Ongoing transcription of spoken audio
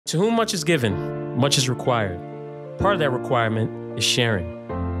To whom much is given, much is required. Part of that requirement is sharing.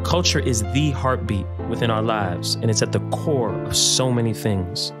 Culture is the heartbeat within our lives, and it's at the core of so many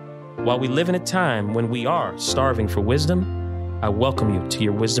things. While we live in a time when we are starving for wisdom, I welcome you to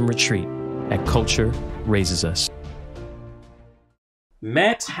your wisdom retreat at Culture Raises Us.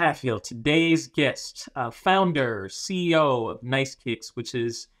 Matt Halfhill, today's guest, founder, CEO of Nice Kicks, which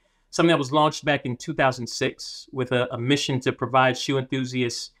is something that was launched back in 2006 with a mission to provide shoe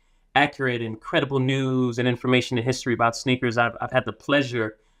enthusiasts accurate and credible news and information and history about sneakers. I've had the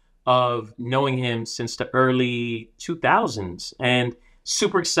pleasure of knowing him since the early 2000s and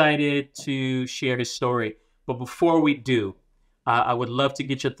super excited to share his story. But before we do, I would love to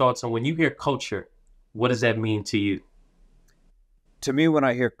get your thoughts on when you hear culture, what does that mean to you? To me, when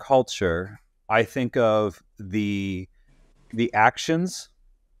I hear culture, I think of the actions,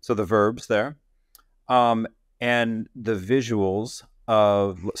 so the verbs there, and the visuals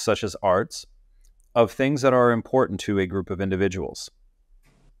of such as arts of things that are important to a group of individuals.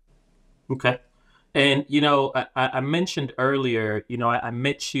 Okay. And, I mentioned earlier, I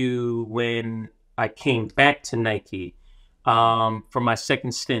met you when I came back to Nike for my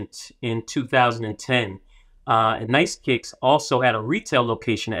second stint in 2010. And Nice Kicks also had a retail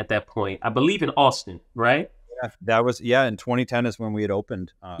location at that point, I believe in Austin, right? Yeah, that was, in 2010 is when we had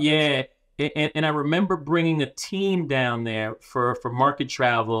opened. Yeah. And I remember bringing a team down there for market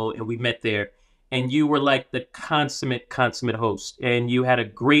travel, and we met there. And you were like the consummate host. And you had a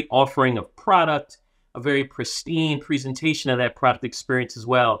great offering of product, a very pristine presentation of that product experience as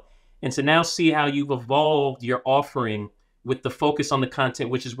well. And to now see how you've evolved your offering with the focus on the content,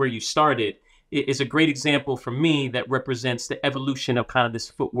 which is where you started, is a great example for me that represents the evolution of kind of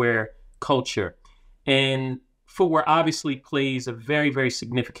this footwear culture. And footwear obviously plays a very, very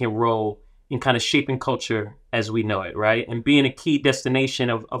significant role in kind of shaping culture as we know it, right? And being a key destination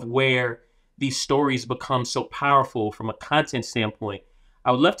of where these stories become so powerful from a content standpoint.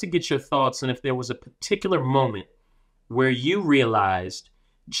 I would love to get your thoughts on if there was a particular moment where you realized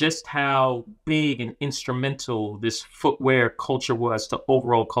just how big and instrumental this footwear culture was to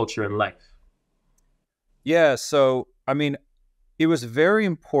overall culture and life. Yeah, so, I mean, it was very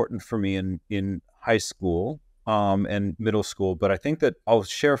important for me in high school and middle school, but I think that I'll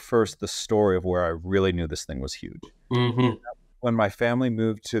share first the story of where I really knew this thing was huge. Mm-hmm. When my family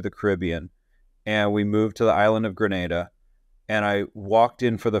moved to the Caribbean and we moved to the island of Grenada, and I walked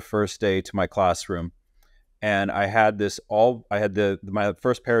in for the first day to my classroom, and I had my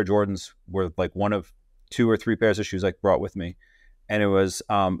first pair of Jordans were like one of two or three pairs of shoes I brought with me. And it was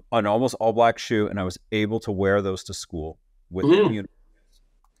an almost all black shoe, and I was able to wear those to school with uniforms.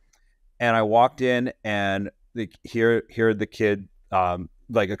 And I walked in, and here the kid,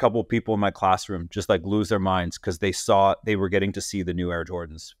 like a couple of people in my classroom, just like lose their minds because they were getting to see the new Air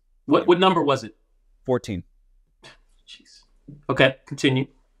Jordans. What number was it? 14. Jeez. Okay, continue.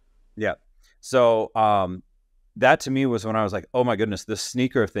 Yeah. So that to me was when I was like, oh my goodness, this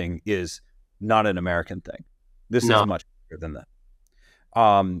sneaker thing is not an American thing. This is much bigger than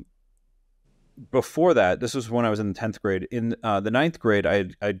that. Before that, this was when I was in the 10th grade. In the 9th grade,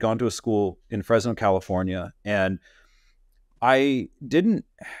 I'd gone to a school in Fresno, California, and I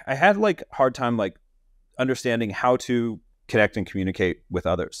had like hard time like understanding how to connect and communicate with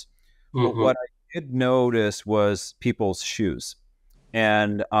others. Mm-hmm. But what I did notice was people's shoes.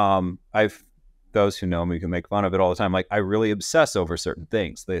 And those who know me can make fun of it all the time. Like, I really obsess over certain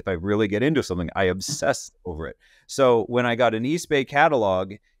things. If I really get into something, I obsess over it. So when I got an East Bay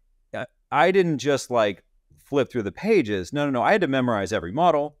catalog, I didn't just like flip through the pages. No. I had to memorize every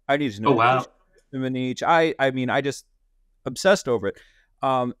model. I needed to know in each. I mean, I just obsessed over it.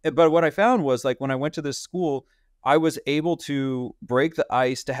 But what I found was, like, when I went to this school, I was able to break the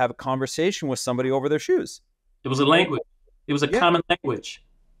ice to have a conversation with somebody over their shoes. It was a language. It was a common language.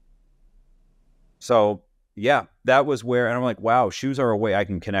 So, yeah, that was where, and I'm like, wow, shoes are a way I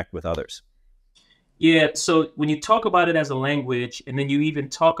can connect with others. Yeah, so when you talk about it as a language, and then you even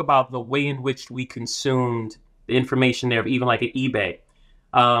talk about the way in which we consumed the information there, even like at eBay,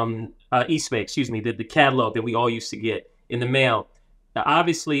 the catalog that we all used to get in the mail. Now,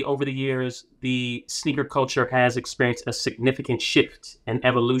 obviously, over the years, the sneaker culture has experienced a significant shift and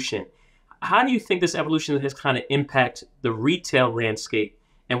evolution. How do you think this evolution has kind of impacted the retail landscape?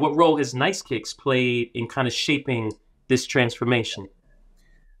 And what role has Nice Kicks played in kind of shaping this transformation?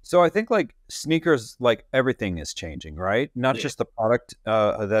 So I think like sneakers, like everything is changing, right? Not just the product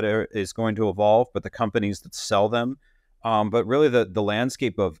is going to evolve, but the companies that sell them. But really the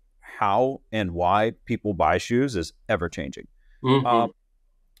landscape of how and why people buy shoes is ever changing. Mm-hmm.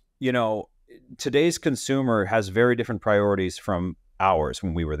 You know, today's consumer has very different priorities from ours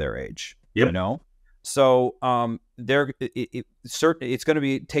when we were their age, you Yep. know? So it's going to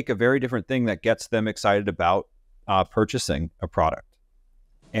be take a very different thing that gets them excited about purchasing a product.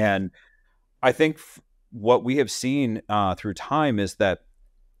 And I think what we have seen through time is that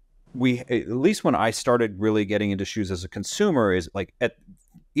at least when I started really getting into shoes as a consumer, is like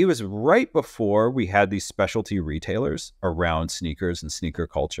it was right before we had these specialty retailers around sneakers and sneaker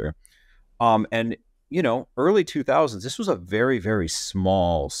culture. And early 2000s, this was a very, very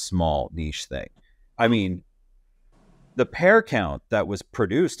small niche thing. I mean, the pair count that was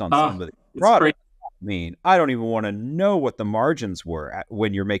produced on some of the It's products, crazy. I mean, I don't even want to know what the margins were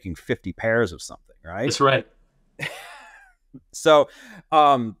when you're making 50 pairs of something, right? That's right. So,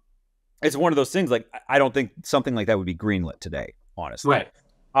 it's one of those things, like, I don't think something like that would be greenlit today, honestly. Right.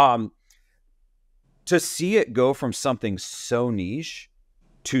 Um, to see it go from something so niche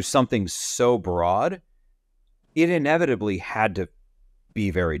to something so broad, it inevitably had to be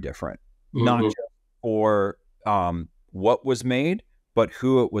very different, not Hmm. just for what was made, but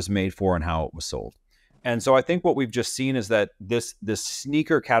who it was made for and how it was sold. And so I think what we've just seen is that this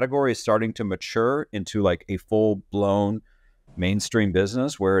sneaker category is starting to mature into like a full blown mainstream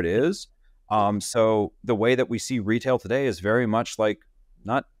business where it is. So the way that we see retail today is very much like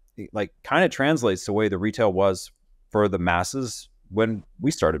not like kind of translates to the way the retail was for the masses when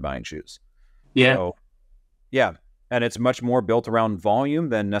we started buying shoes. Yeah. So yeah, and it's much more built around volume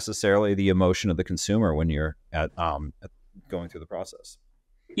than necessarily the emotion of the consumer when you're at going through the process.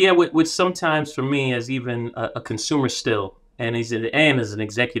 Yeah, which sometimes for me, as even a consumer still, and as an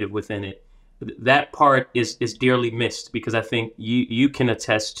executive within it, that part is dearly missed because I think you can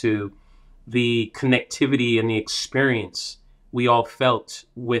attest to the connectivity and the experience we all felt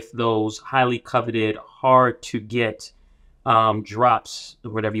with those highly coveted, hard to get drops,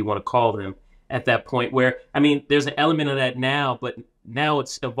 or whatever you want to call them, at that point. Where I mean, there's an element of that now, but now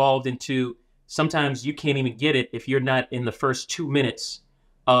it's evolved into sometimes you can't even get it if you're not in the first 2 minutes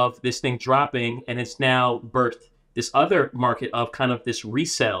of this thing dropping, and it's now birthed this other market of kind of this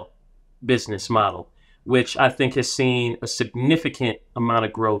resell business model, which I think has seen a significant amount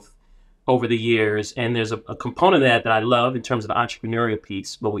of growth over the years. And there's a component of that I love in terms of the entrepreneurial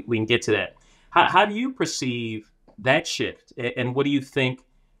piece, but we can get to that. How do you perceive that shift? And what do you think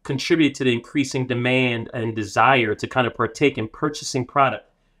contributed to the increasing demand and desire to kind of partake in purchasing product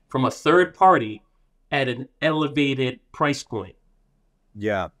from a third party at an elevated price point?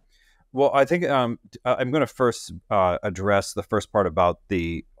 Yeah. Well, I think I'm going to first address the first part about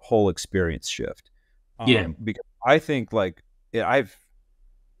the whole experience shift, Yeah. because I think like I've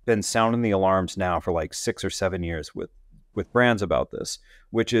been sounding the alarms now for like 6 or 7 years with brands about this,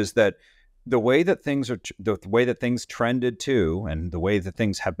 which is that the way that the way that things trended to, and the way that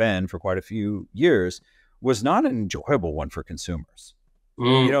things have been for quite a few years, was not an enjoyable one for consumers. You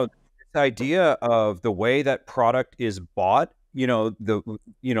Mm, know, this idea of the way that product is bought,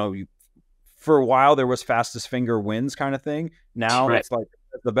 for a while there was fastest finger wins kind of thing. Now right. it's like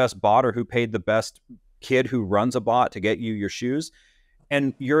the best bot or who paid the best kid who runs a bot to get you your shoes.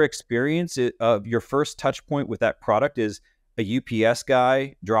 And your experience of your first touch point with that product is a UPS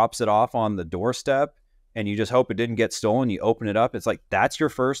guy drops it off on the doorstep and you just hope it didn't get stolen. You open it up. It's like, that's your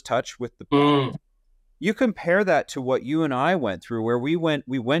first touch with the product. Mm, You compare that to what you and I went through, where we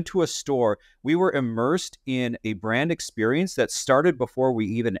went to a store, we were immersed in a brand experience that started before we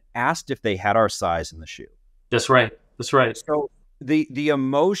even asked if they had our size in the shoe. that's right. That's right. So the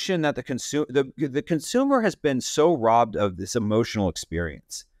emotion that the consumer has been so robbed of this emotional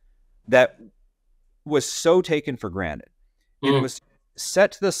experience that was so taken for granted. It Mm, was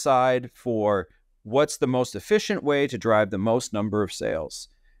set to the side for what's the most efficient way to drive the most number of sales.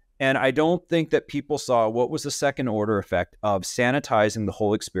 And I don't think that people saw what was the second order effect of sanitizing the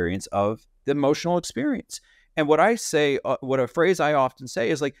whole experience of the emotional experience. And what I say, what a phrase I often say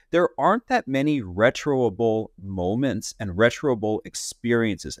is like, there aren't that many retroable moments and retroable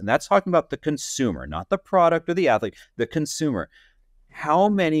experiences. And that's talking about the consumer, not the product or the athlete, the consumer. How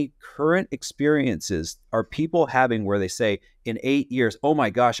many current experiences are people having where they say in 8 years, oh my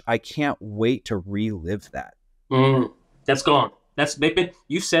gosh, I can't wait to relive that? mm, that's gone. They've been.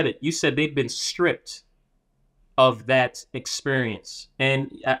 You said it. You said they've been stripped of that experience, and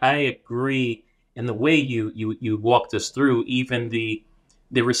I agree. In the way you walked us through, even the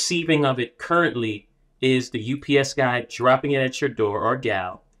receiving of it currently is the UPS guy dropping it at your door, or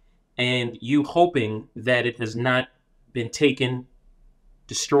gal, and you hoping that it has not been taken,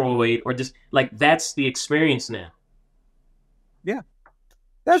 destroyed, or just like that's the experience now. Yeah,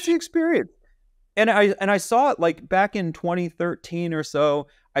 that's the experience. And I saw it like back in 2013 or so.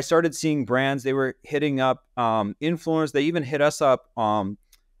 I started seeing brands, they were hitting up influencers. They even hit us up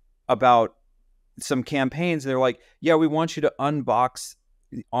about some campaigns. They're like, yeah, we want you to unbox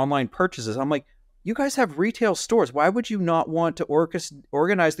online purchases. I'm like, you guys have retail stores. Why would you not want to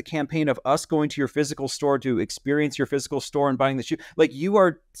organize the campaign of us going to your physical store to experience your physical store and buying the shoe? Like, you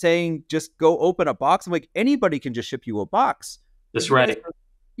are saying just go open a box. I'm like, anybody can just ship you a box. Like, That's right.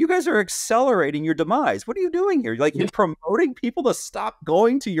 you guys are accelerating your demise. What are you doing here? Like, you're promoting people to stop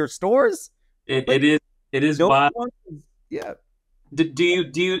going to your stores? It, Like, it is it is no wild. one, yeah. Do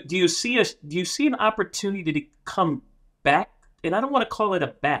you see an opportunity to come back? And I don't want to call it a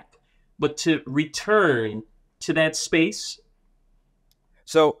back, but to return to that space.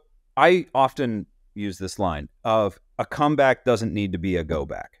 So I often use this line of a comeback doesn't need to be a go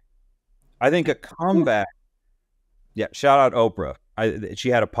back. I think a comeback, yeah, shout out Oprah. She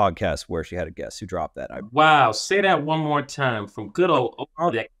had a podcast where she had a guest who dropped that. Wow, say that one more time from good old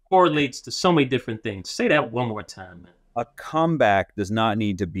Oprah that correlates to so many different things. Say that one more time, man. A comeback does not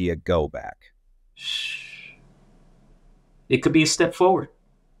need to be a go back. It could be a step forward.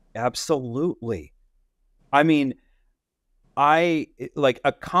 Absolutely. I mean, I like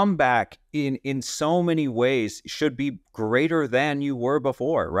a comeback in so many ways should be greater than you were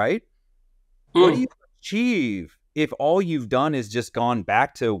before, right? What do you achieve if all you've done is just gone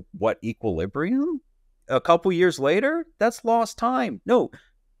back to what, equilibrium? A couple years later, that's lost time. No,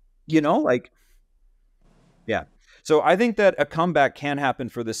 like, yeah. So I think that a comeback can happen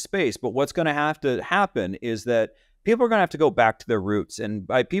for this space, but what's going to have to happen is that people are going to have to go back to their roots. And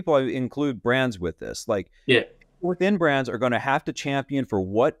by people, I include brands with this. Like, Yeah. within brands are going to have to champion for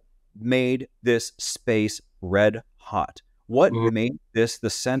what made this space red hot. What made this the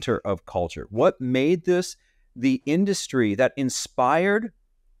center of culture? What made this the industry that inspired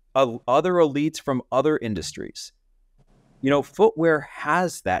other elites from other industries? Footwear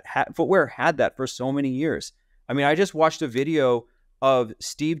has that. Footwear had that for so many years. I mean, I just watched a video of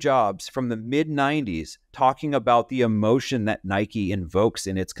Steve Jobs from the mid-90s talking about the emotion that Nike invokes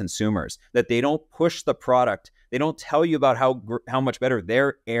in its consumers, that they don't push the product. They don't tell you about how much better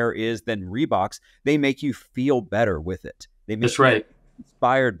their air is than Reebok's. They make you feel better with it. They make That's you right.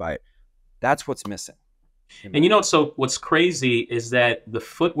 inspired by it. That's what's missing. And so what's crazy is that the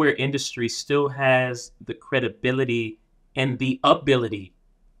footwear industry still has the credibility and the ability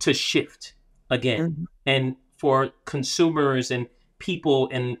to shift again, and for consumers and people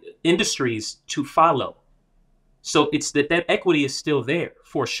and industries to follow. So it's that equity is still there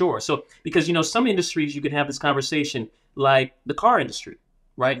for sure. So because some industries you can have this conversation, like the car industry,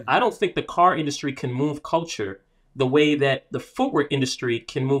 right? I don't think the car industry can move culture the way that the footwear industry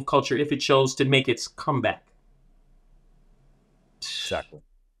can move culture if it chose to make its comeback. Exactly.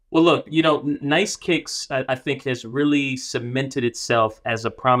 Well, look, Nice Kicks, I think, has really cemented itself as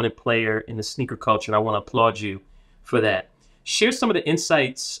a prominent player in the sneaker culture, and I want to applaud you for that. Share some of the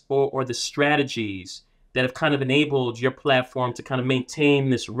insights or the strategies that have kind of enabled your platform to kind of maintain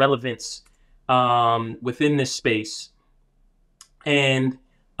this relevance within this space, and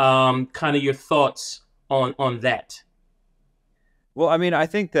kind of your thoughts on that. Well, I mean, I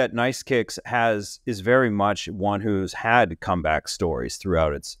think that Nice Kicks is very much one who's had comeback stories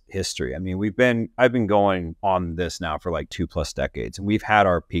throughout its history. I mean, I've been going on this now for like 2+ decades, and we've had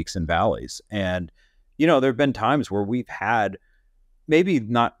our peaks and valleys. And, there have been times where we've had maybe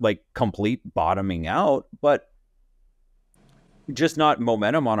not like complete bottoming out, but just not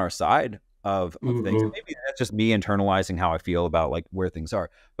momentum on our side of things. Maybe that's just me internalizing how I feel about like where things are.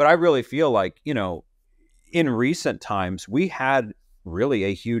 But I really feel like, in recent times, we had really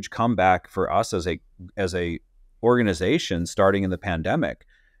a huge comeback for us as a organization starting in the pandemic,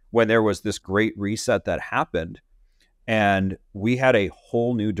 when there was this great reset that happened, and we had a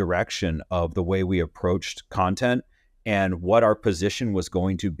whole new direction of the way we approached content and what our position was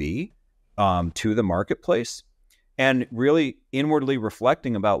going to be to the marketplace, and really inwardly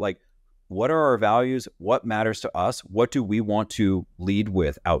reflecting about like, what are our values, what matters to us, what do we want to lead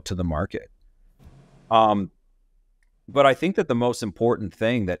with out to the market. But I think that the most important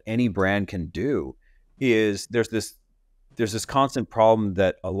thing that any brand can do is there's this constant problem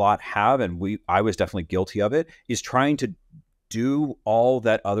that a lot have, and I was definitely guilty of it, is trying to do all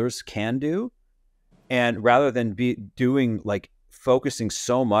that others can do, and rather than be doing like focusing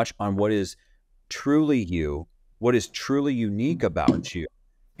so much on what is truly you, what is truly unique about you,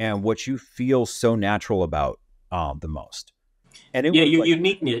 and what you feel so natural about the most. And it Yeah, was your like,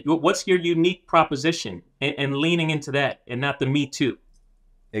 uniqueness. What's your unique proposition, and leaning into that, and not the me too.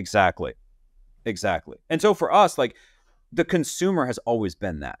 exactly. And so for us, like, the consumer has always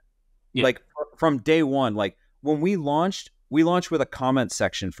been that. Yeah. Like, from day one, like when we launched, we launched with a comment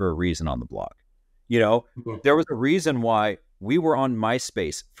section for a reason on the blog. You know, there was a reason why we were on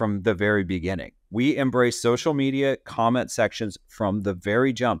MySpace from the very beginning. We embraced social media comment sections from the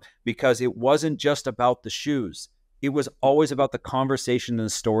very jump because it wasn't just about the shoes. It was always about the conversation and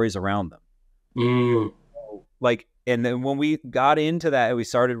the stories around them. Mm. Like, and then when we got into that, we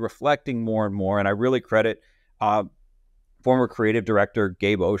started reflecting more and more. And I really credit former creative director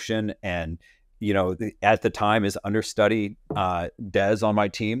Gabe Ocean and, you know, at the time his understudy Des on my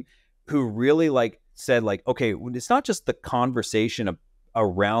team, who really like said like, okay, it's not just the conversation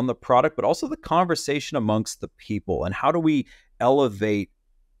around the product, but also the conversation amongst the people. And how do we elevate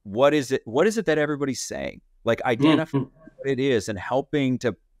what is it that everybody's saying? Like identifying what it is and helping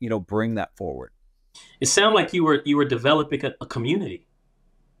to, you know, bring that forward. It sounded like you were developing a community.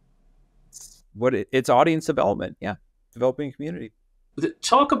 It's audience development. Yeah. Developing a community.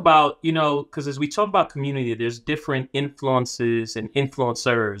 Talk about, you know, because as we talk about community, there's different influences and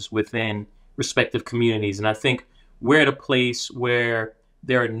influencers within respective communities. And I think we're at a place where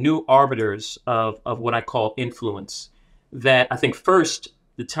there are new arbiters of what I call influence. That I think first,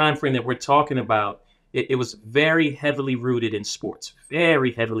 the time frame that we're talking about, it was very heavily rooted in sports,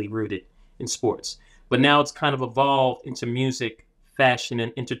 very heavily rooted in sports. But now it's kind of evolved into music, fashion,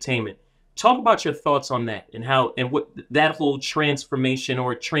 and entertainment. Talk about your thoughts on that and how and what that whole transformation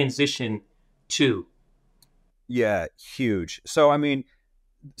or transition to. Yeah, huge. So, I mean,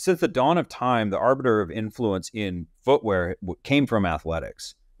 since the dawn of time, the arbiter of influence in footwear came from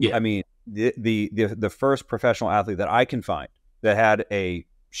athletics. Yeah. I mean, the first professional athlete that I can find that had a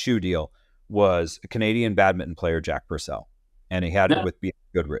shoe deal was a Canadian badminton player, Jack Purcell, and he had it with B.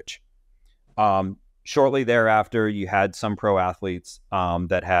 Goodrich. Shortly thereafter, you had some pro athletes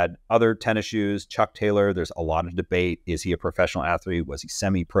that had other tennis shoes. Chuck Taylor, there's a lot of debate. Is he a professional athlete? Was he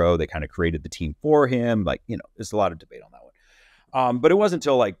semi-pro? They kind of created the team for him. Like, you know, there's a lot of debate on that one. But it wasn't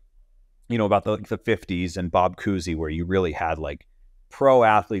until like, you know, about the 50s and Bob Cousy where you really had like pro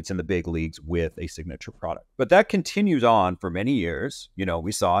athletes in the big leagues with a signature product. But that continues on for many years. You know,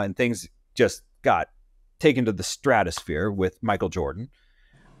 we saw, and things just got taken to the stratosphere with Michael Jordan.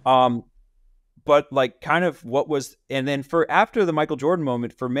 But like kind of what was, and then for after the Michael Jordan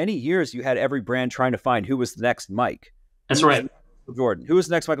moment, for many years, you had every brand trying to find who was the next Mike. That's right. Jordan. Who was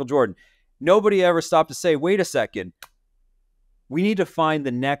the next Michael Jordan? Nobody ever stopped to say, wait a second. We need to find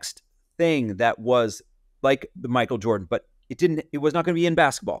the next thing that was like the Michael Jordan, but it was not going to be in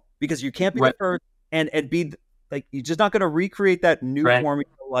basketball because you can't be the first and be like, you're just not going to recreate that new formula,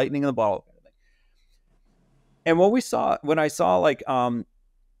 lightning in the bottle. And what we saw, when I saw like,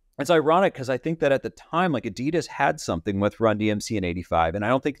 it's ironic because I think that at the time, like Adidas had something with Run DMC in '85, and I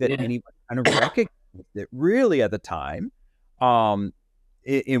don't think that anyone kind of recognized it really at the time,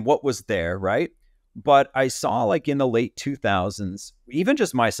 in what was there, right? But I saw like in the late 2000s, even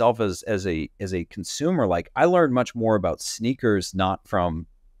just myself as a consumer, like I learned much more about sneakers, not from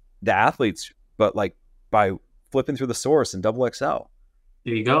the athletes, but like by flipping through the source in XXL.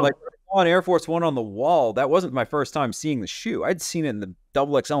 There you go. Like on Air Force One on the wall, that wasn't my first time seeing the shoe. I'd seen it in the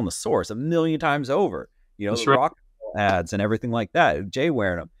XXL in the source a million times over. You know, the rock ads and everything like that. Jay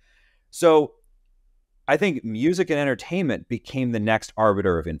wearing them. So I think music and entertainment became the next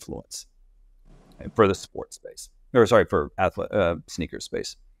arbiter of influence for the sports space, or sorry, for sneaker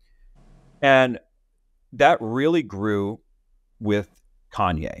space. And that really grew with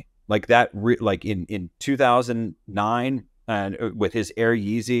Kanye. Like that, like in 2009, and with his Air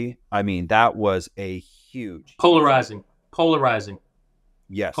Yeezy, I mean, that was a huge polarizing.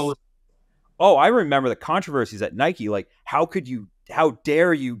 Yes. Oh, I remember the controversies at Nike. Like, how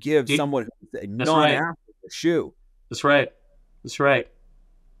dare you give someone who's a non-athlete a shoe? That's right.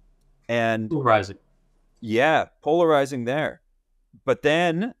 And polarizing. Yeah, polarizing there. But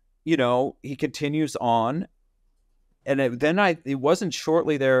then, you know, he continues on. And it wasn't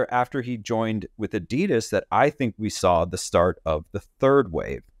shortly there after he joined with Adidas that I think we saw the start of the third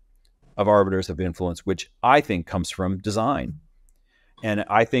wave of arbiters of influence, which I think comes from design. And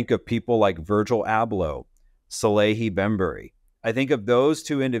I think of people like Virgil Abloh, Salehi Bembury. I think of those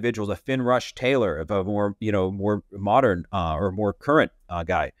two individuals, a Finn Rush Taylor, of a more modern or more current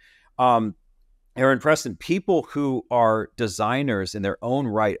guy. Aaron Preston, people who are designers in their own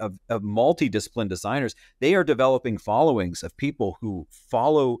right, of multidisciplined designers. They are developing followings of people who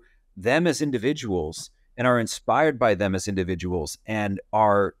follow them as individuals and are inspired by them as individuals and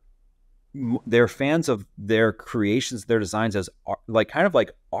they're fans of their creations, their designs as like kind of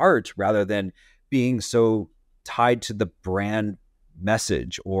like art rather than being so tied to the brand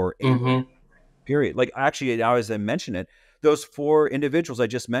message or period. Like actually, now as I mention it, those four individuals I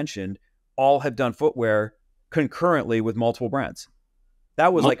just mentioned all have done footwear concurrently with multiple brands.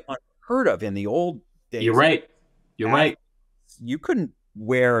 That was Mo- like unheard of in the old You're days. right. You're right. You couldn't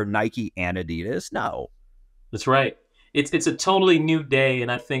wear Nike and Adidas. No. That's right. It's a totally new day,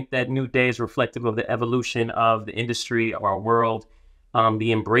 and I think that new day is reflective of the evolution of the industry, of our world,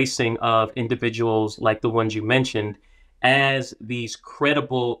 the embracing of individuals like the ones you mentioned as these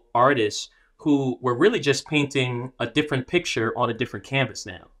credible artists who were really just painting a different picture on a different canvas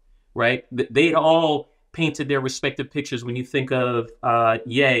now, right? They all painted their respective pictures. When you think of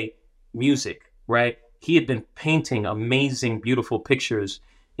Ye music, right? He had been painting amazing, beautiful pictures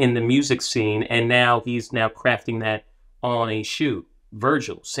in the music scene, and now he's now crafting that on a shoe.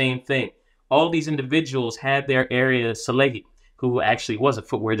 Virgil, same thing. All these individuals had their area. Salehi, who actually was a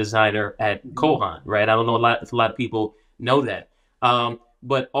footwear designer at Kohan, right? I don't know if a lot of people know that.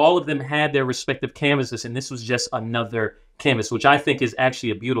 But all of them had their respective canvases, and this was just another canvas, which I think is actually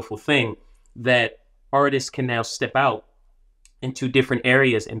a beautiful thing that artists can now step out into different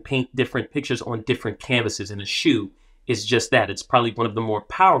areas and paint different pictures on different canvases. And a shoe is just that. It's probably one of the more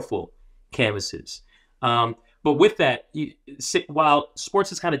powerful canvases. But with that, while sports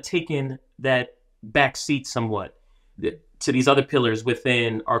has kind of taken that back seat somewhat to these other pillars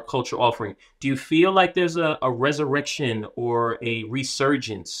within our culture offering, do you feel like there's a resurrection or a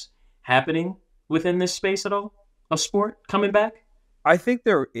resurgence happening within this space at all of sport coming back? I think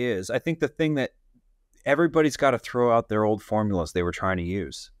there is. I think the thing that everybody's got to throw out their old formulas they were trying to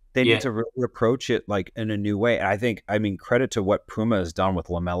use. They need Yeah, to really approach it like in a new way. And I mean, credit to what Puma has done with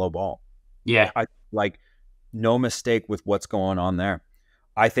LaMelo Ball. yeah. I like no mistake with what's going on there.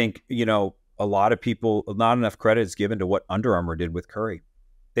 I think, a lot of people, not enough credit is given to what Under Armour did with Curry.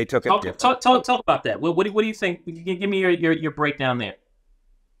 They took a Talk, different. talk, talk, talk about that. What do you think? Give me your breakdown there.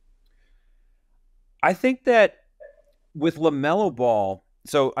 I think that with LaMelo Ball,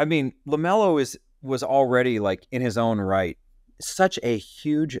 so I mean, LaMelo was already like in his own right such a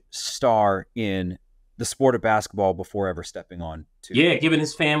huge star in the sport of basketball before ever stepping on to. Yeah, given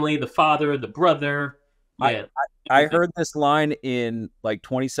his family, the father, the brother. I Yeah, I everything. heard this line in like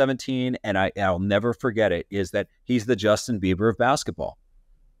 2017, and I'll never forget it. Is that he's the Justin Bieber of basketball?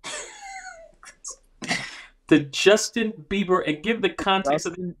 The Justin Bieber, and give the context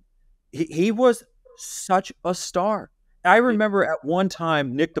of Justin, he was such a star. I remember at one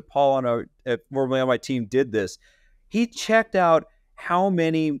time Nick DePaul formerly on my team did this. He checked out how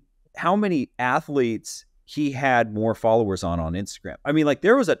many athletes he had more followers on Instagram. I mean, like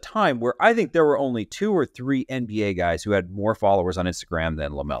there was a time where I think there were only 2 or 3 NBA guys who had more followers on Instagram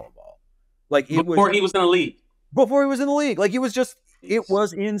than LaMelo Ball. Like it was before he was in the league. before he was in the league. Like it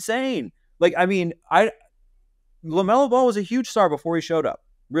was insane. Like I mean, LaMelo Ball was a huge star before he showed up,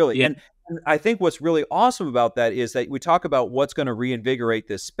 really. Yeah, And I think what's really awesome about that is that we talk about what's going to reinvigorate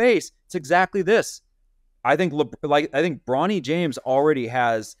this space. It's exactly this. I think Bronny James already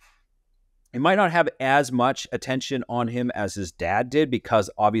has. It might not have as much attention on him as his dad did because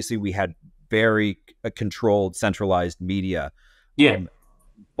obviously we had very controlled, centralized media. yeah,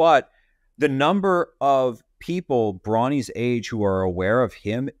 But the number of people Bronny's age who are aware of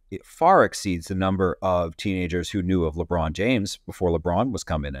him, it far exceeds the number of teenagers who knew of LeBron James before LeBron was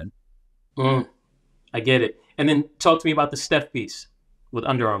coming in. mm, I get it. And then talk to me about the Steph piece with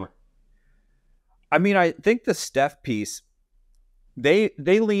Under Armour. I mean, I think the Steph piece,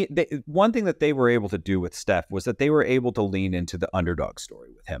 one thing that they were able to do with Steph was that they were able to lean into the underdog story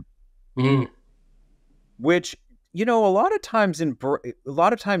with him, Mm, which, a lot of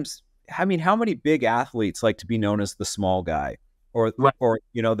times I mean, how many big athletes like to be known as the small guy or, right,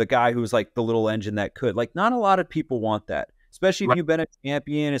 the guy who's like the little engine that could, like, not a lot of people want that, especially if right, you've been a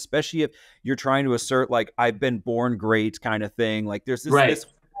champion, especially if you're trying to assert like, I've been born great kind of thing. Like there's right. this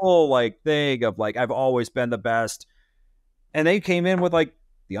whole like thing of like, I've always been the best. And they came in with like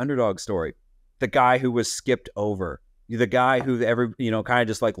the underdog story, the guy who was skipped over, the guy who kind of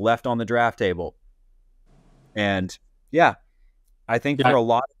just like left on the draft table. And yeah, I think for Yeah, a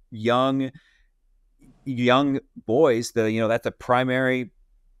lot of young boys, that's a primary,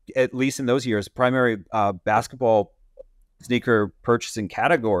 at least in those years, primary basketball sneaker purchasing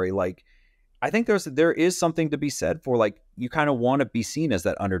category. Like, I think there is something to be said for like, you kind of want to be seen as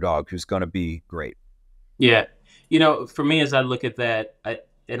that underdog who's going to be great. yeah. For me, as I look at that,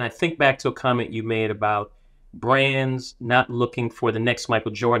 and I think back to a comment you made about brands not looking for the next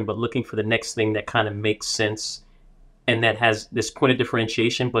Michael Jordan, but looking for the next thing that kind of makes sense and that has this point of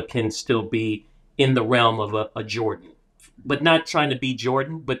differentiation, but can still be in the realm of a Jordan, but not trying to be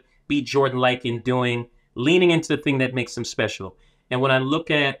Jordan, but be Jordan-like in leaning into the thing that makes them special. And when I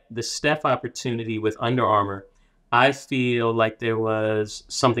look at the Steph opportunity with Under Armour, I feel like there was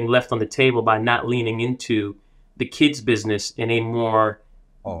something left on the table by not leaning into the kids' business in a more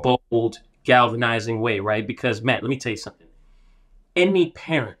Oh, bold, galvanizing way, right? Because, Matt, let me tell you something. Any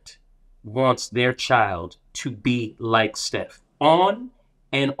parent wants their child to be like Steph on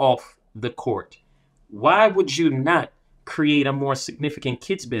and off the court. Why would you not create a more significant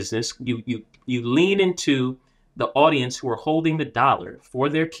kids business? You lean into the audience who are holding the dollar for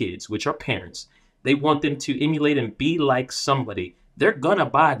their kids, which are parents. They want them to emulate and be like somebody. They're gonna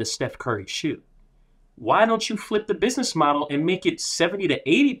buy the Steph Curry shoe. Why don't you flip the business model and make it 70 to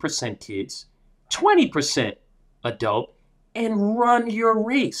 80% kids, 20% adult, and run your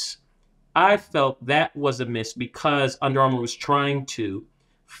race? I felt that was a miss because Under Armour was trying to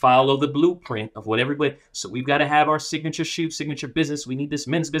follow the blueprint of what everybody. So we've got to have our signature shoe, signature business. We need this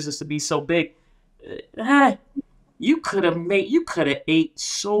men's business to be so big. Uh, you could have ate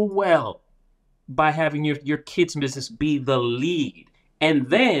so well by having your kids' business be the lead, and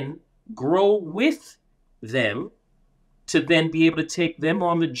then grow with them to then be able to take them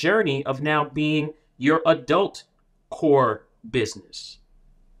on the journey of now being your adult core business.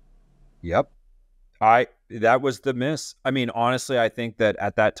 yep. That was the miss. I mean, honestly, I think that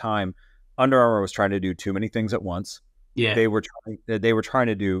at that time, Under Armour was trying to do too many things at once. Yeah, They were trying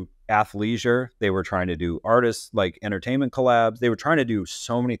to do athleisure. They were trying to do artists like entertainment collabs. They were trying to do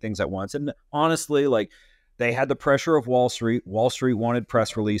so many things at once. And honestly, like they had the pressure of Wall Street. Wall Street wanted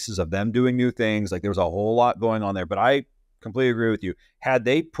press releases of them doing new things. Like there was a whole lot going on there. But I completely agree with you. Had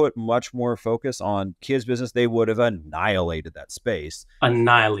they put much more focus on kids business, they would have annihilated that space.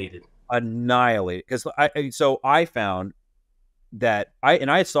 annihilated. Annihilated. Because I found that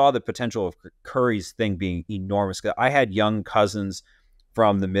I saw the potential of Curry's thing being enormous. I had young cousins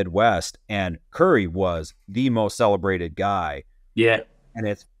from the Midwest, and Curry was the most celebrated guy, Yeah, and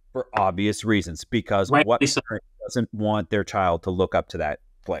it's for obvious reasons because what rightly so. parent doesn't want their child to look up to that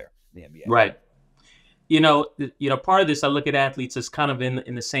player in the NBA? Right. Part of this I look at athletes as kind of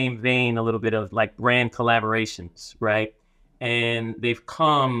in the same vein, a little bit of like brand collaborations, right? And they've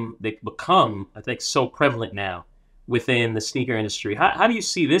become, I think, so prevalent now within the sneaker industry. How do you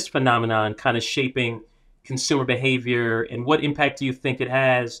see this phenomenon kind of shaping consumer behavior, and what impact do you think it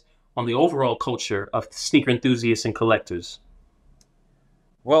has on the overall culture of sneaker enthusiasts and collectors?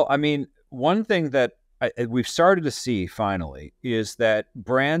 Well, I mean, one thing that we've started to see finally is that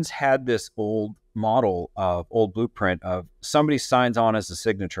brands had this old blueprint of somebody signs on as a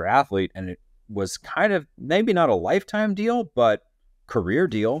signature athlete, and it was kind of maybe not a lifetime deal, but career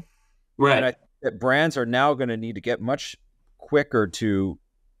deal. And I Right. think that brands are now going to need to get much quicker to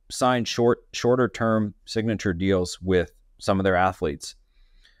sign shorter term signature deals with some of their athletes.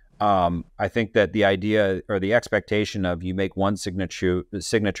 I think that the idea or the expectation of you make one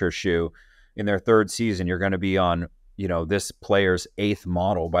signature shoe in their third season, you're going to be on, this player's eighth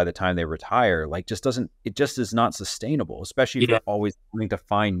model by the time they retire, like it just is not sustainable, especially if Yeah. you're always wanting to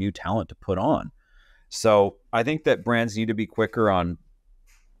find new talent to put on. So I think that brands need to be quicker on,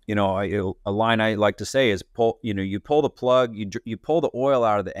 a line I like to say is you pull the plug, you pull the oil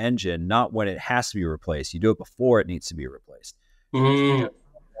out of the engine, not when it has to be replaced. You do it before it needs to be replaced. And you should do Mm. it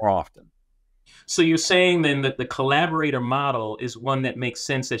more often. So you're saying then that the collaborator model is one that makes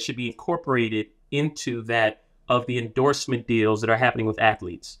sense, that should be incorporated into that of the endorsement deals that are happening with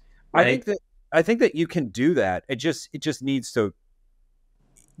athletes, I right? think that I think that you can do that. It just needs to,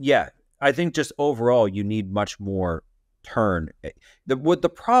 yeah. I think just overall you need much more turn. The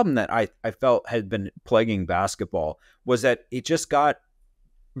problem that I felt had been plaguing basketball was that it just got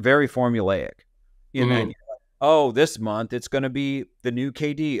very formulaic in that, Mm. oh, this month it's going to be the new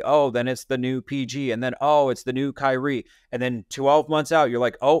KD, oh, then it's the new PG, and then oh, it's the new Kyrie, and then 12 months out you're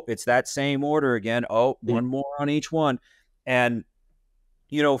like, oh, it's that same order again, oh, Mm. one more on each one. And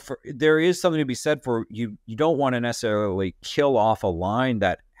there is something to be said for you don't want to necessarily kill off a line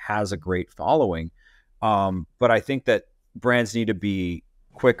that has a great following. But I think that brands need to be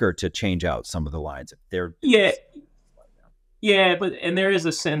quicker to change out some of the lines if they're. Yeah, yeah, but and there is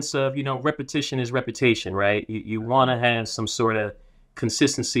a sense of, repetition is reputation, right? You want to have some sort of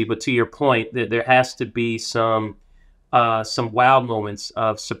consistency, but to your point, that there has to be some wow moments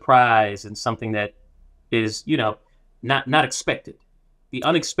of surprise and something that is, not expected. The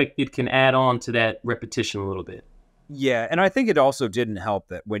unexpected can add on to that repetition a little bit. Yeah, and I think it also didn't help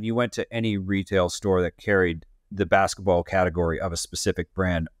that when you went to any retail store that carried the basketball category of a specific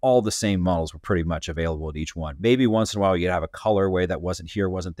brand, all the same models were pretty much available at each one. Maybe once in a while you'd have a colorway that wasn't here,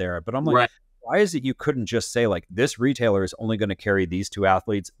 wasn't there. But I'm like, Right. why is it you couldn't just say like, this retailer is only going to carry these two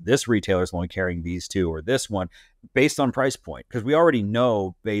athletes, this retailer is only carrying these two, or this one, based on price point? Because we already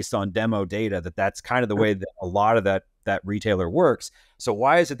know based on demo data that that's kind of the way that a lot of that retailer works. So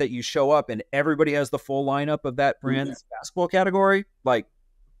why is it that you show up and everybody has the full lineup of that brand's basketball category? Like,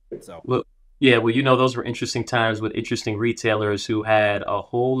 so. Well, yeah, well, those were interesting times with interesting retailers who had a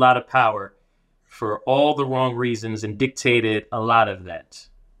whole lot of power for all the wrong reasons and dictated a lot of that.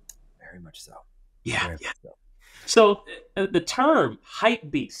 Very much so. Yeah, Very yeah. much so. So the term hype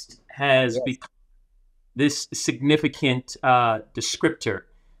beast has become this significant descriptor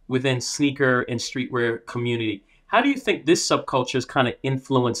within sneaker and streetwear community. How do you think this subculture has kind of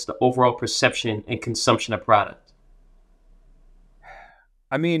influenced the overall perception and consumption of product?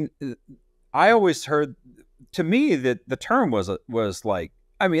 I mean, I always heard, to me, that the term was like,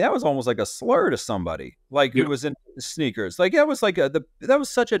 I mean, that was almost like a slur to somebody, like Yeah. who was in sneakers. Like that was like that was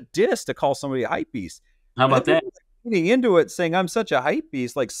such a diss to call somebody a hype beast. How And then about that? people were leaning into it, saying I'm such a hype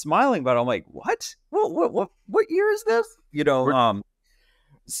beast, like smiling about it. I'm like, what? What year is this?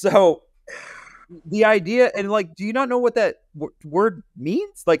 So the idea, and like, do you not know what that word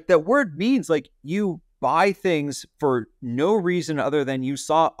means? Like that word means like you buy things for no reason other than you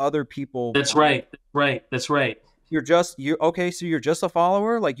saw other people. That's right. That's right. That's right. You okay, so you're just a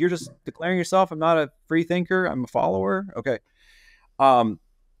follower? Like you're just declaring yourself, I'm not a free thinker, I'm a follower. Okay. Um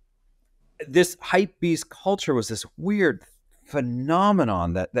this hype beast culture was this weird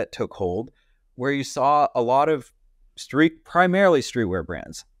phenomenon that took hold, where you saw a lot of primarily streetwear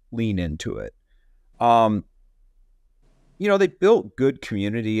brands lean into it. They built good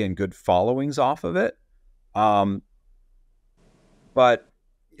community and good followings off of it. But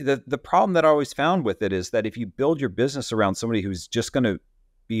the problem that I always found with it is that if you build your business around somebody who's just going to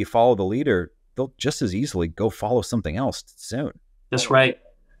follow the leader, they'll just as easily go follow something else soon. That's right.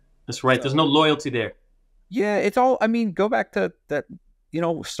 That's right. There's no loyalty there. Yeah, it's all, I mean, go back to that,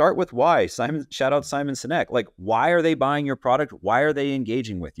 start with why. Shout out Simon Sinek. Like, why are they buying your product? Why are they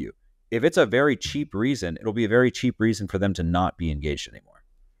engaging with you? If it's a very cheap reason, it'll be a very cheap reason for them to not be engaged anymore.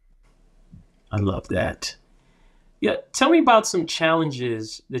 I love that. Yeah, tell me about some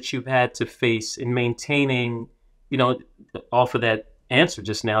challenges that you've had to face in maintaining, off of that answer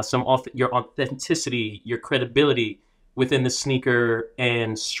just now, your authenticity, your credibility within the sneaker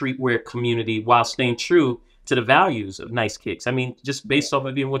and streetwear community while staying true to the values of Nice Kicks. I mean, just based off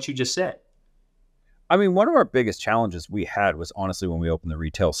of even what you just said. I mean, one of our biggest challenges we had was honestly when we opened the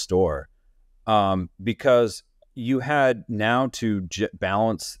retail store, because you had now to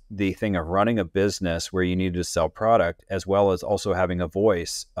balance the thing of running a business where you needed to sell product, as well as also having a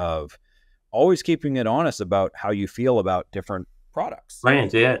voice of always keeping it honest about how you feel about different products.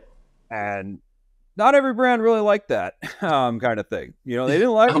 Brands, yeah. And not every brand really liked that kind of thing. They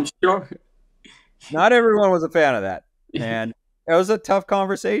didn't like I'm sure. Not everyone was a fan of that. And it was a tough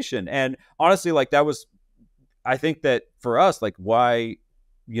conversation. And honestly, like I think that for us, like why,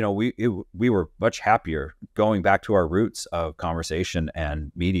 we were much happier going back to our roots of conversation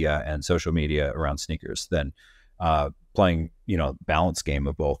and media and social media around sneakers than playing, balance game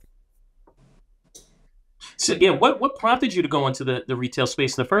of both. So yeah, what prompted you to go into the retail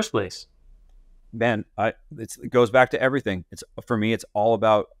space in the first place? Man, it goes back to everything. For me, it's all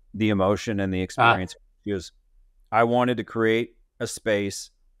about the emotion and the experience. Because I wanted to create a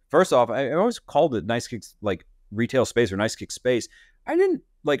space. First off, I always called it Nice Kicks, like retail space or Nice Kick space. I didn't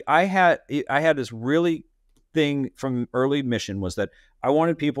like. I had this really thing from early mission was that I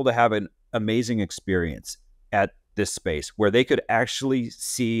wanted people to have an amazing experience at this space where they could actually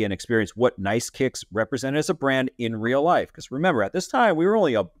see and experience what Nice Kicks represented as a brand in real life. Because remember, at this time, we were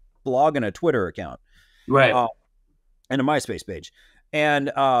only a blog and a Twitter account, right, and a MySpace page,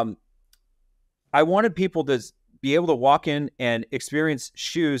 and I wanted people to be able to walk in and experience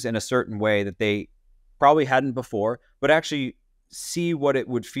shoes in a certain way that they probably hadn't before, but actually see what it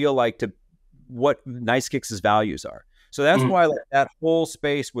would feel like to what Nice Kicks' values are. So that's why like, that whole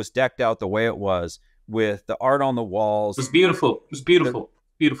space was decked out the way it was, with the art on the walls. It was beautiful. It was beautiful.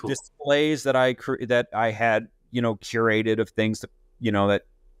 Beautiful displays that I had, curated of things that, that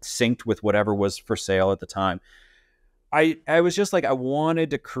synced with whatever was for sale at the time. I was just like, I wanted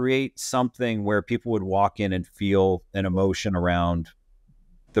to create something where people would walk in and feel an emotion around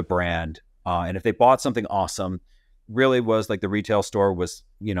the brand. And if they bought something awesome, really was like the retail store was,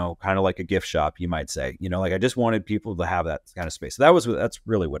 kind of like a gift shop, you might say, like I just wanted people to have that kind of space. So that's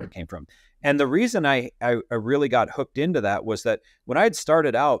really what it came from. And the reason I really got hooked into that was that when I had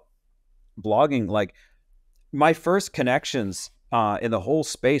started out blogging, like my first connections in the whole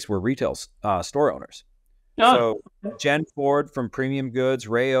space were retail store owners. So Jen Ford from Premium Goods,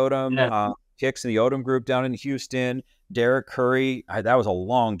 Ray Odom, Kicks in the Odom Group down in Houston, Derek Curry. That was a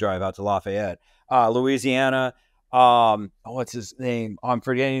long drive out to Lafayette, Louisiana. What's his name? I'm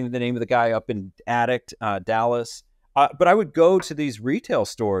forgetting the name of the guy up in Addict, Dallas. But I would go to these retail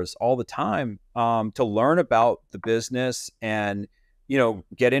stores all the time to learn about the business and,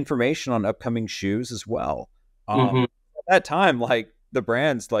 get information on upcoming shoes as well. Mm-hmm. At that time, like the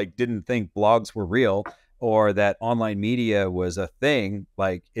brands like didn't think blogs were real or that online media was a thing.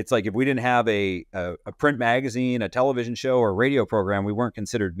 Like it's like if we didn't have a print magazine, a television show, or a radio program, we weren't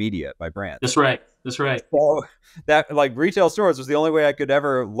considered media by brands. That's right. That's right. So that like retail stores was the only way I could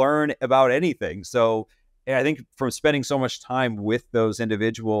ever learn about anything. So I think from spending so much time with those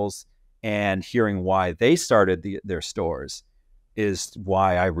individuals and hearing why they started their stores is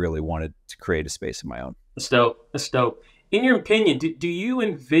why I really wanted to create a space of my own. That's dope. That's dope. In your opinion, do you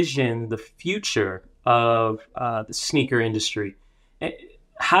envision the future of the sneaker industry?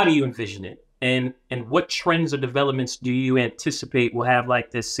 How do you envision it? And what trends or developments do you anticipate will have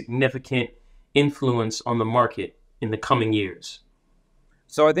like this significant influence on the market in the coming years?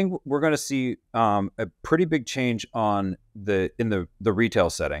 So I think we're going to see a pretty big change in the retail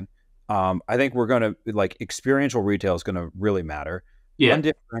setting. I think we're going to like experiential retail is going to really matter. Yeah.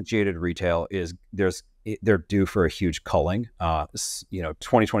 Undifferentiated retail they're due for a huge culling.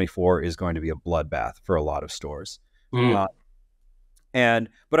 2024 is going to be a bloodbath for a lot of stores. Mm.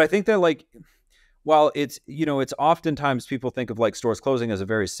 But I think that like, while it's oftentimes people think of like stores closing as a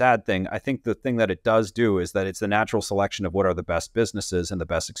very sad thing. I think the thing that it does do is that it's the natural selection of what are the best businesses and the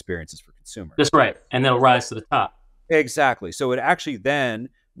best experiences for consumers. That's right. And they'll rise to the top. Exactly. So it actually then,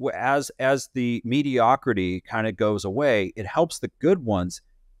 as the mediocrity kind of goes away, it helps the good ones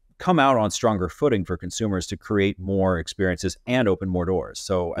come out on stronger footing for consumers to create more experiences and open more doors.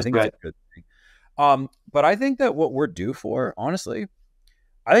 So I think that's a good thing. But I think that what we're due for, honestly,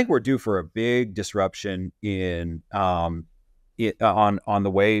 I think we're due for a big disruption in on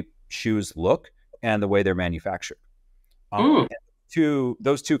the way shoes look and the way they're manufactured.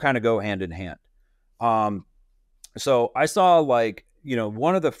 Those two kind of go hand in hand. So I saw like,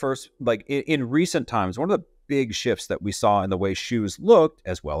 one of the first, like in recent times, one of the big shifts that we saw in the way shoes looked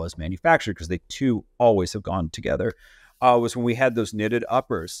as well as manufactured, because they two always have gone together, was when we had those knitted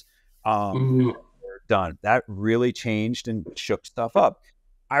uppers done. That really changed and shook stuff up.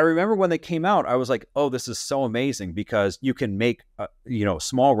 I remember when they came out, I was like, oh, this is so amazing because you can make,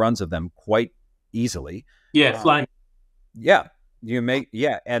 small runs of them quite easily. Yeah, flying. Yeah,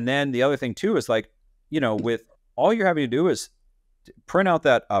 And then the other thing too is like, with all you're having to do is print out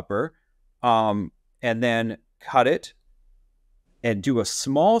that upper and then cut it and do a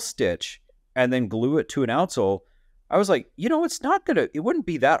small stitch and then glue it to an outsole. I was like, it wouldn't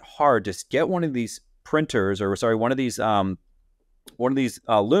be that hard to get one of these printers one of these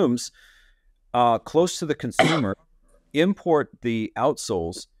looms close to the consumer, import the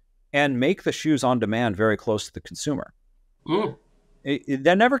outsoles, and make the shoes on demand very close to the consumer.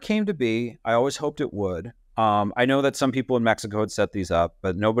 That never came to be. I always hoped it would. I know that some people in Mexico had set these up,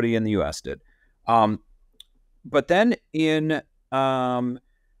 but nobody in the U.S. did. But then when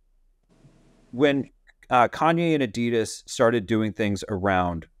Kanye and Adidas started doing things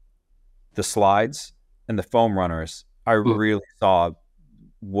around the slides and the foam runners, I really saw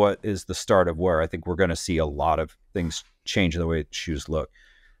what is the start of where I think we're going to see a lot of things change in the way shoes look,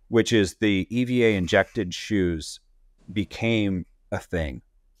 which is the EVA injected shoes became a thing.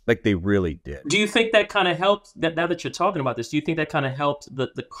 Like they really did. Do you think that kind of helped, that now that you're talking about this, do you think that kind of helped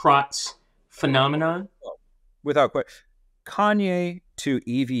the Crocs phenomenon? Without question. Kanye to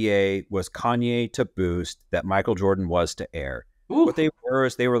EVA was Kanye to Boost that Michael Jordan was to Air. What they were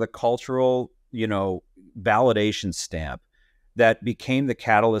is they were the cultural, validation stamp that became the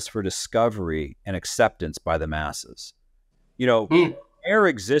catalyst for discovery and acceptance by the masses. Air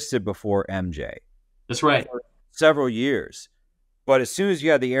existed before MJ. That's right. For several years. But as soon as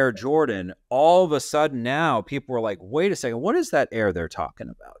you had the Air Jordan, all of a sudden now people were like, wait a second, what is that Air they're talking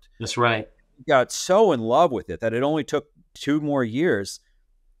about? That's right. Got so in love with it that it only took 2 more years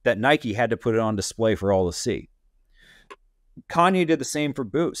that Nike had to put it on display for all to see. Kanye did the same for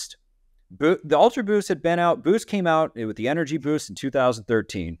Boost. The Ultra Boost had been out. Boost came out with the Energy Boost in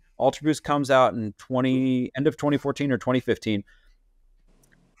 2013. Ultra Boost comes out in end of 2014 or 2015.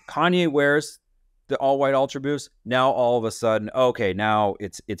 Kanye wears the all-white Ultra Boost. Now all of a sudden, okay, now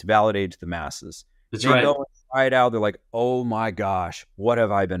it's validated to the masses. That's they right. Go and try it out. They're like, oh my gosh, what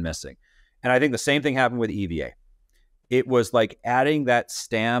have I been missing? And I think the same thing happened with EVA. It was like adding that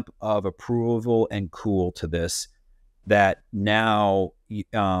stamp of approval and cool to this that now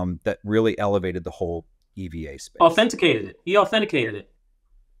that really elevated the whole EVA space. Authenticated it. He authenticated it.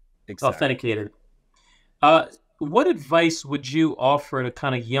 Exactly. authenticated. Uh, what advice would you offer to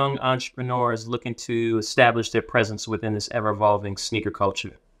kind of young entrepreneurs looking to establish their presence within this ever-evolving sneaker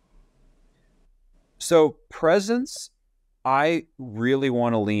culture? So presence, I really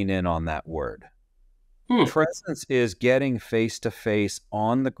want to lean in on that word. Hmm. Presence is getting face to face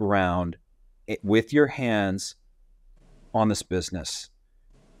on the ground with your hands on this business.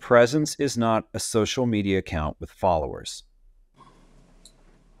 Presence is not a social media account with followers.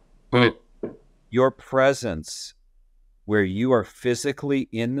 Hmm. Your presence, where you are physically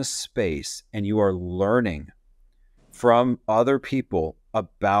in the space and you are learning from other people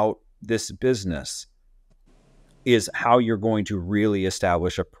about this business, is how you're going to really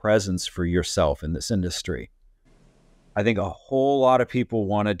establish a presence for yourself in this industry. I think a whole lot of people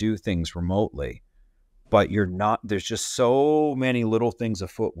want to do things remotely, but you're not, there's just so many little things of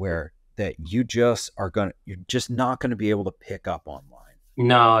footwear that you're just not going to be able to pick up online.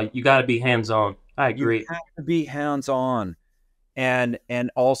 No, you got to be hands-on. I You agree. have to be hands on. And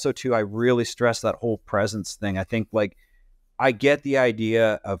also too, I really stress that whole presence thing. I think like I get the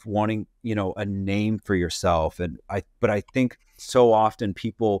idea of wanting, a name for yourself. But I think so often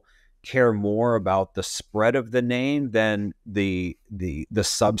people care more about the spread of the name than the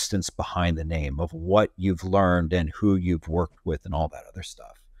substance behind the name of what you've learned and who you've worked with and all that other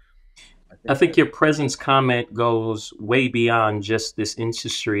stuff. I I think think that, your presence comment goes way beyond just this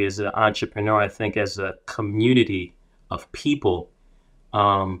industry as an entrepreneur. I think as a community of people,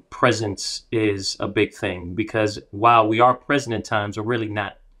 presence is a big thing because while we are present at times, we're really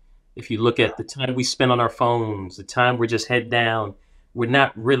not. If you look at the time we spend on our phones, the time we're just head down, we're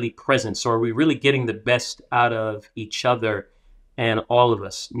not really present. So are we really getting the best out of each other and all of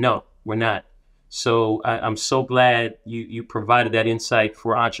us? No, we're not. So I'm so glad you provided that insight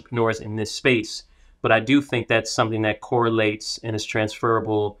for entrepreneurs in this space. But I do think that's something that correlates and is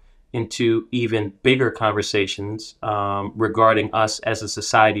transferable into even bigger conversations regarding us as a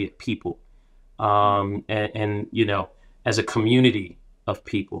society of people and as a community of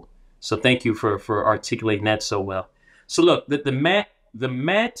people. So thank you for articulating that so well. So look, the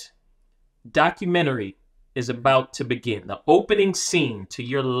Matt documentary is about to begin. The opening scene to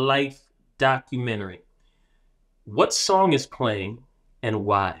your life documentary. What song is playing and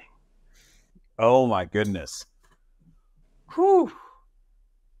why? oh my goodness. Whew.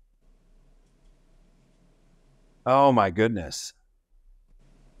 Oh my goodness.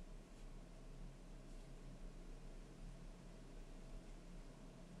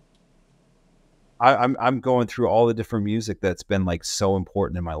 I'm going through all the different music that's been like so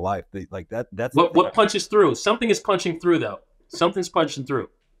important in my life. Like that's the What thing. what punches through? Something is punching through though. Something's punching through.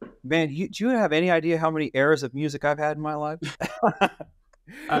 Man, do you have any idea how many eras of music I've had in my life? I,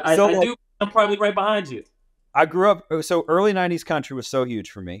 I, So I like do. I'm probably right behind you. I grew up, so early 90s country was so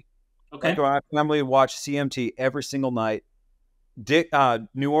huge for me. Like Okay. my family would watch CMT every single night.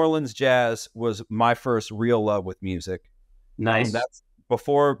 New Orleans jazz was my first real love with music. Nice. That's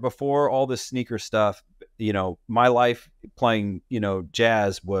before all this sneaker stuff. My life playing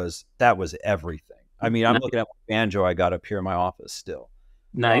jazz was everything. I mean, I'm Nice. looking at my banjo I got up here in my office still.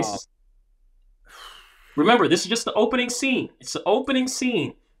 Um, Nice. Remember, this is just the opening scene. It's the opening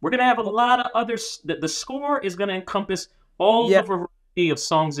scene. We're gonna have a lot of others. The score is gonna encompass all yeah, the variety of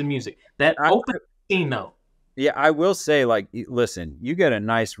songs and music. That I, opening scene, though. yeah, I will say, like, listen, you get a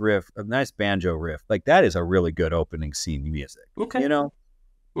nice riff, a nice banjo riff, like that is a really good opening scene music. Okay. You know,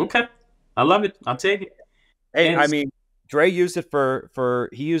 Okay. I love it. I'll take it. hey, And I mean, Dre used it for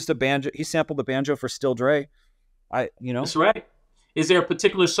he used the banjo, he sampled the banjo for Still Dre. I, you know, that's right. Is there a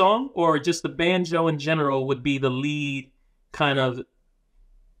particular song, or just the banjo in general would be the lead kind of?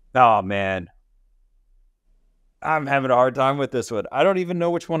 oh man, I'm having a hard time with this one. I don't even know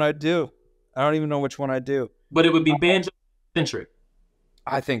which one I do. I don't even know which one I do. But it would be banjo centric.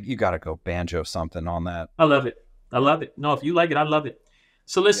 I think you got to go banjo something on that. I love it. I love it. No, if you like it, I love it.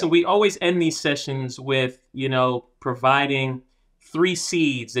 So Yeah. listen, we always end these sessions with, providing three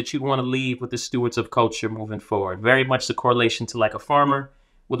seeds that you want to leave with the stewards of culture moving forward. Very much the correlation to like a farmer.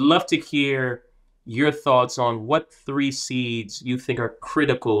 Would love to hear your thoughts on what three seeds you think are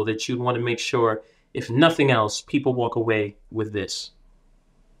critical that you'd want to make sure, if nothing else, people walk away with this.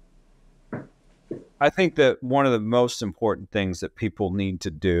 I think that one of the most important things that people need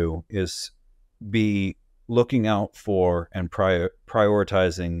to do is be looking out for and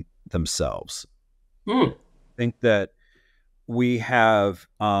prioritizing themselves. Hmm. I think that we have,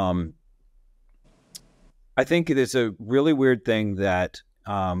 I think it is a really weird thing that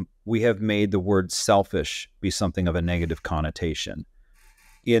we have made the word selfish be something of a negative connotation,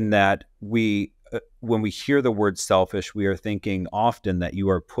 in that we when we hear the word selfish, we are thinking often that you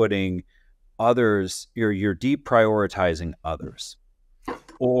are putting others, you're deprioritizing others.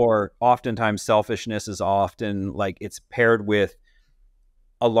 Or oftentimes selfishness is often like it's paired with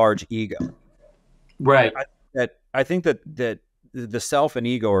a large ego. Right. I think that the self and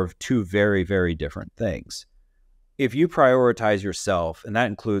ego are two very, very different things. If you prioritize yourself, and that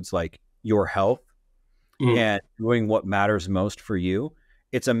includes like your health and doing what matters most for you,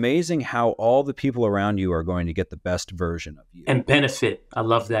 it's amazing how all the people around you are going to get the best version of you. And benefit. I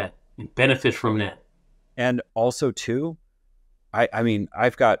love that. And benefit from that. And also too, I mean,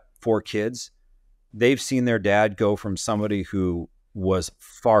 I've got 4 kids. They've seen their dad go from somebody who was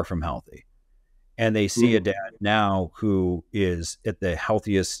far from healthy, and they see a dad now who is at the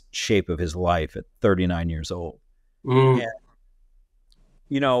healthiest shape of his life at 39 years old. And,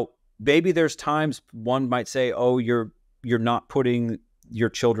 you know, maybe there's times one might say, oh, you're not putting your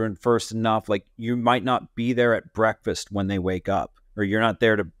children first enough. Like you might not be there at breakfast when they wake up, or you're not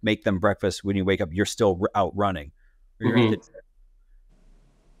there to make them breakfast when you wake up. You're still out running. Or you're at the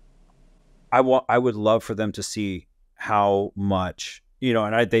I would love for them to see how much, you know,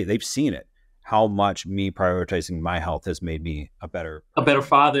 and they've seen it, how much me prioritizing my health has made me a better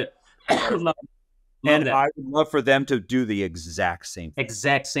father. love and that. I would love for them to do the exact same thing.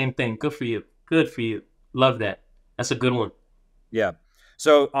 Exact same thing. Good for you. Good for you. Love that. That's a good one. Yeah.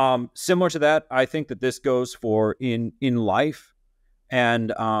 So similar to that, I think that this goes for in life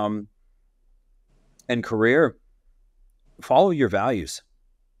and career. Follow your values.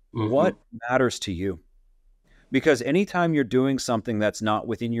 What matters to you? Because anytime you're doing something that's not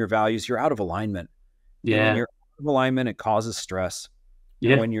within your values, you're out of alignment. Yeah. And when you're out of alignment, it causes stress.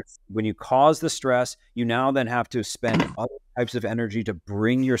 Yeah. And when you cause the stress, you now then have to spend other types of energy to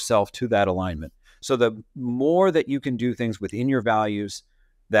bring yourself to that alignment. So the more that you can do things within your values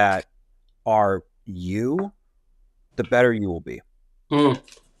that are you, the better you will be.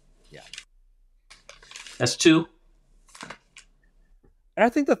 Yeah. That's 2. And I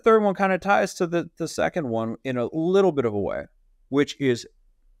think the third one kind of ties to the second one in a little bit of a way, which is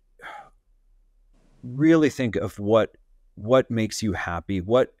really think of what makes you happy,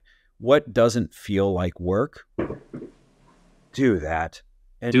 what doesn't feel like work. Do that.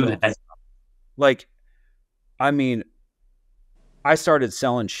 And do that. Like, I mean, I started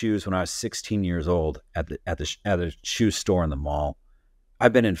selling shoes when I was 16 years old at a shoe store in the mall.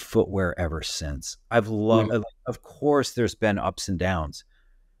 I've been in footwear ever since. I've loved, of course, there's been ups and downs,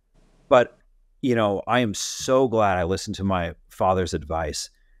 but you know, I am so glad I listened to my father's advice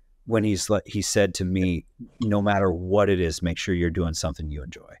when he said to me, no matter what it is, make sure you're doing something you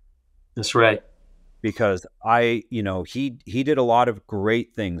enjoy. That's right. Because he did a lot of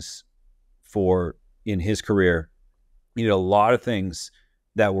great things in his career. He did a lot of things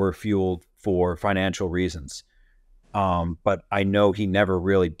that were fueled for financial reasons. But I know he never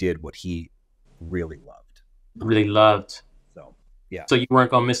really did what he really loved. So, yeah. So you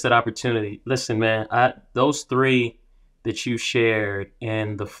weren't going to miss that opportunity. Listen, man, those 3 that you shared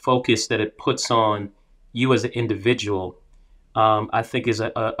and the focus that it puts on you as an individual, I think is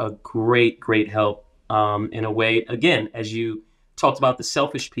a great, great help in a way, again, as you talked about the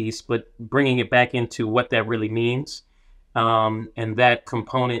selfish piece, but bringing it back into what that really means. And that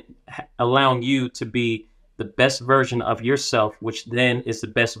component allowing you to be the best version of yourself, which then is the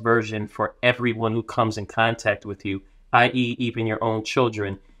best version for everyone who comes in contact with you, i.e. even your own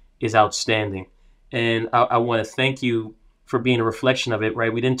children, is outstanding. And I want to thank you for being a reflection of it,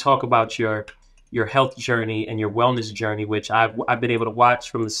 right? We didn't talk about your health journey and your wellness journey, which I've been able to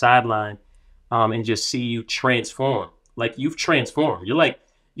watch from the sideline and just see you transform. Like you've transformed. You're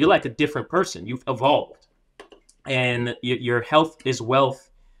like a different person. You've evolved. And your health is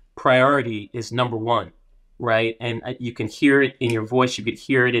wealth priority is number 1. Right. And you can hear it in your voice. You could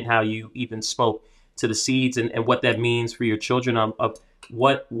hear it in how you even spoke to the seeds and what that means for your children of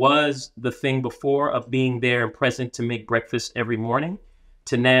what was the thing before of being there and present to make breakfast every morning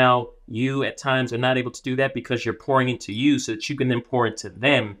to now you at times are not able to do that because you're pouring into you so that you can then pour into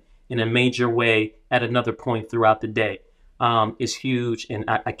them in a major way at another point throughout the day is huge. And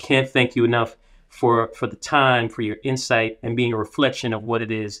I can't thank you enough for the time, for your insight and being a reflection of what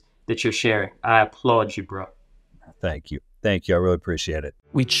it is that you're sharing. I applaud you, bro. Thank you. Thank you. I really appreciate it.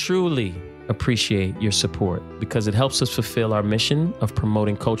 We truly appreciate your support because it helps us fulfill our mission of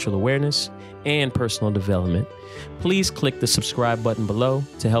promoting cultural awareness and personal development. Please click the subscribe button below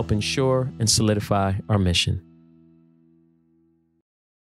to help ensure and solidify our mission.